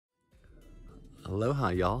Aloha,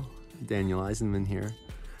 y'all. Daniel Eisenman here.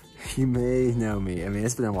 You may know me. I mean,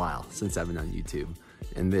 it's been a while since I've been on YouTube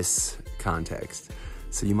in this context.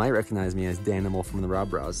 So you might recognize me as Danimal from the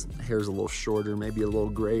Rob Rows. Hair's a little shorter, maybe a little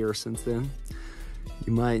grayer since then.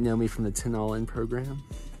 You might know me from the 10 All In program.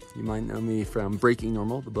 You might know me from Breaking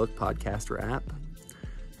Normal, the book, podcast, or app.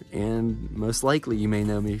 And most likely you may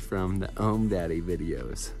know me from the Om Daddy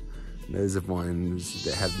videos. Those are ones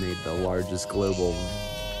that have made the largest global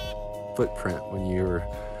footprint when you're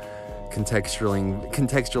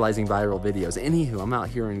contextualizing viral videos. Anywho, I'm out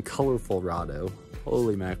here in colorful Rado.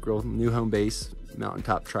 Holy mackerel, new home base,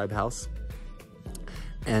 mountaintop tribe house.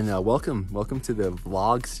 And welcome to the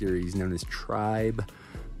vlog series known as Tribe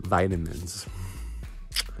Vitamins.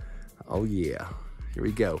 Oh yeah, here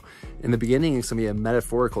we go. In the beginning, it's gonna be a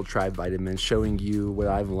metaphorical tribe vitamin showing you what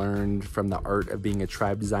I've learned from the art of being a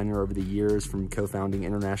tribe designer over the years, from co-founding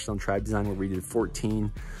International Tribe Design, where we did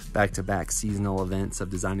 14 back-to-back seasonal events of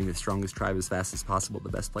designing the strongest tribe as fast as possible, the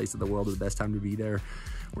best place in the world, the best time to be there,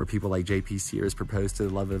 where people like JP Sears proposed to the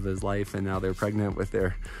love of his life and now they're pregnant with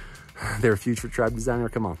their future tribe designer.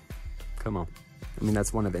 Come on. I mean,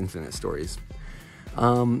 that's one of infinite stories.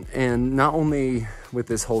 And not only with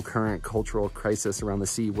this whole current cultural crisis around the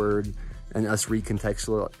C word and us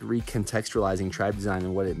recontextualizing tribe design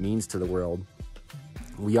and what it means to the world,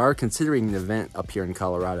 we are considering an event up here in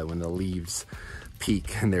Colorado when the leaves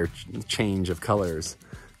peak and their change of colors,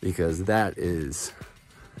 because that is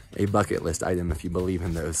a bucket list item if you believe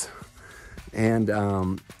in those. And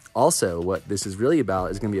also, what this is really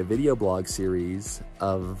about is going to be a video blog series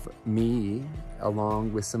of me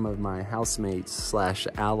along with some of my housemates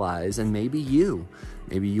 / allies, and maybe you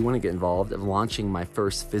want to get involved, of launching my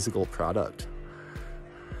first physical product.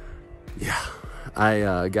 Yeah,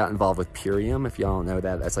 I got involved with Purium. If y'all don't know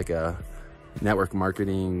that, that's like a network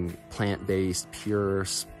marketing, plant-based, pure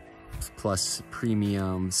plus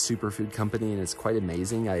premium superfood company, and it's quite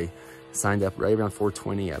amazing. I signed up right around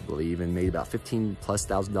 420, I believe, and made about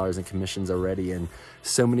 $15,000+ in commissions already. And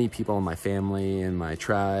so many people in my family and my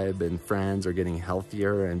tribe and friends are getting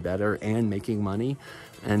healthier and better and making money.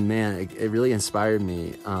 And man, it really inspired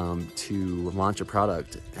me to launch a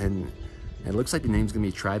product. And it looks like the name's gonna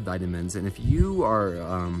be Tribe Vitamins. And if you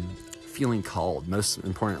are feeling called, most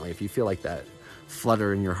importantly, if you feel like that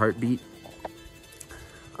flutter in your heartbeat,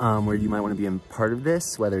 where you might want to be a part of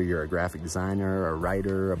this, whether you're a graphic designer, a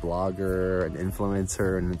writer, a blogger, an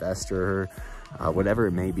influencer, an investor, whatever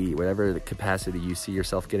it may be, whatever the capacity you see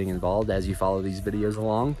yourself getting involved as you follow these videos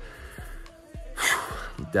along,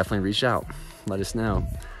 definitely reach out, let us know.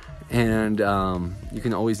 And you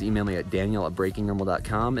can always email me at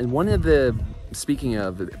daniel@breakingnormal.com. And speaking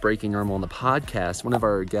of Breaking Normal on the podcast, one of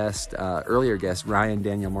our guests, earlier guests, Ryan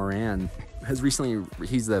Daniel Moran,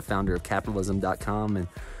 he's the founder of capitalism.com and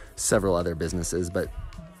several other businesses, but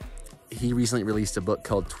he recently released a book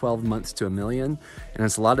called 12 Months to a Million, and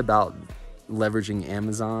it's a lot about leveraging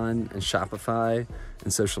Amazon and Shopify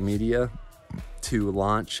and social media to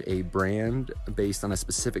launch a brand based on a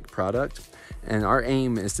specific product. And our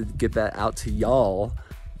aim is to get that out to y'all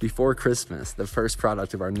before Christmas, the first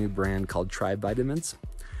product of our new brand called Tribe Vitamins.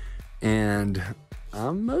 And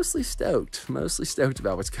I'm mostly stoked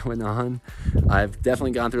about what's going on. I've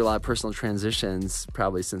definitely gone through a lot of personal transitions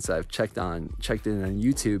probably since I've checked in on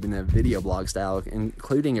YouTube in a video blog style,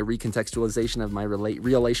 including a recontextualization of my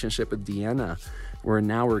relationship with Deanna, where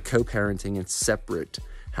now we're co-parenting in separate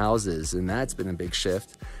houses, and that's been a big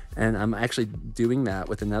shift. And I'm actually doing that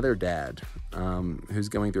with another dad who's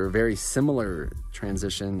going through a very similar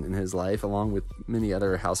transition in his life, along with many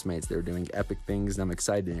other housemates that are doing epic things, and I'm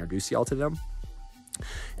excited to introduce y'all to them.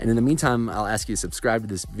 And in the meantime, I'll ask you to subscribe to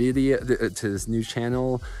this video, to this new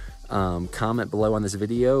channel, comment below on this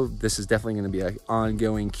video. This is definitely going to be an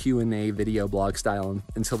ongoing Q&A video blog style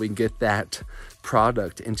until we get that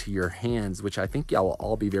product into your hands, which I think y'all will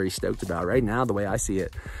all be very stoked about. Right now, the way I see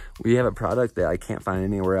it, we have a product that I can't find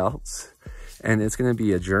anywhere else, and it's going to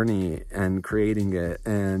be a journey and creating it,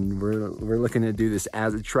 and we're looking to do this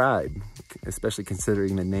as a tribe, especially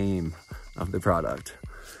considering the name of the product.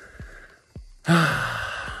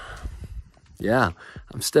 Yeah,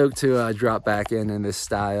 I'm stoked to drop back in this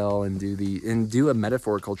style and do a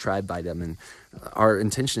metaphorical tribe vitamin. Our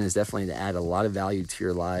intention is definitely to add a lot of value to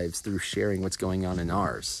your lives through sharing what's going on in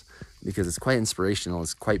ours, because it's quite inspirational.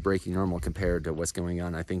 It's quite breaking normal compared to what's going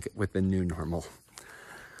on, I think, with the new normal.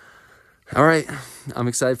 All right, I'm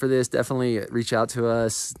excited for this. Definitely reach out to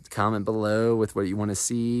us, comment below with what you want to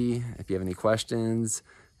see, if you have any questions.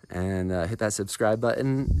 And hit that subscribe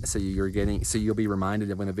button so you'll be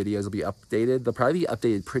reminded of when the videos will be updated. They'll probably be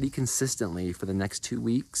updated pretty consistently for the next 2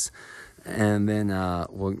 weeks. And then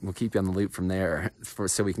we'll keep you on the loop from there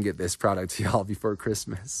so we can get this product to y'all before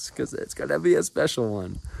Christmas, because it's gonna be a special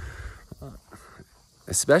one.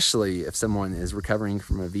 Especially if someone is recovering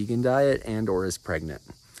from a vegan diet and or is pregnant.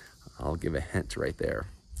 I'll give a hint right there.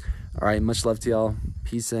 All right, much love to y'all.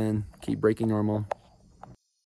 Peace in. Keep breaking normal.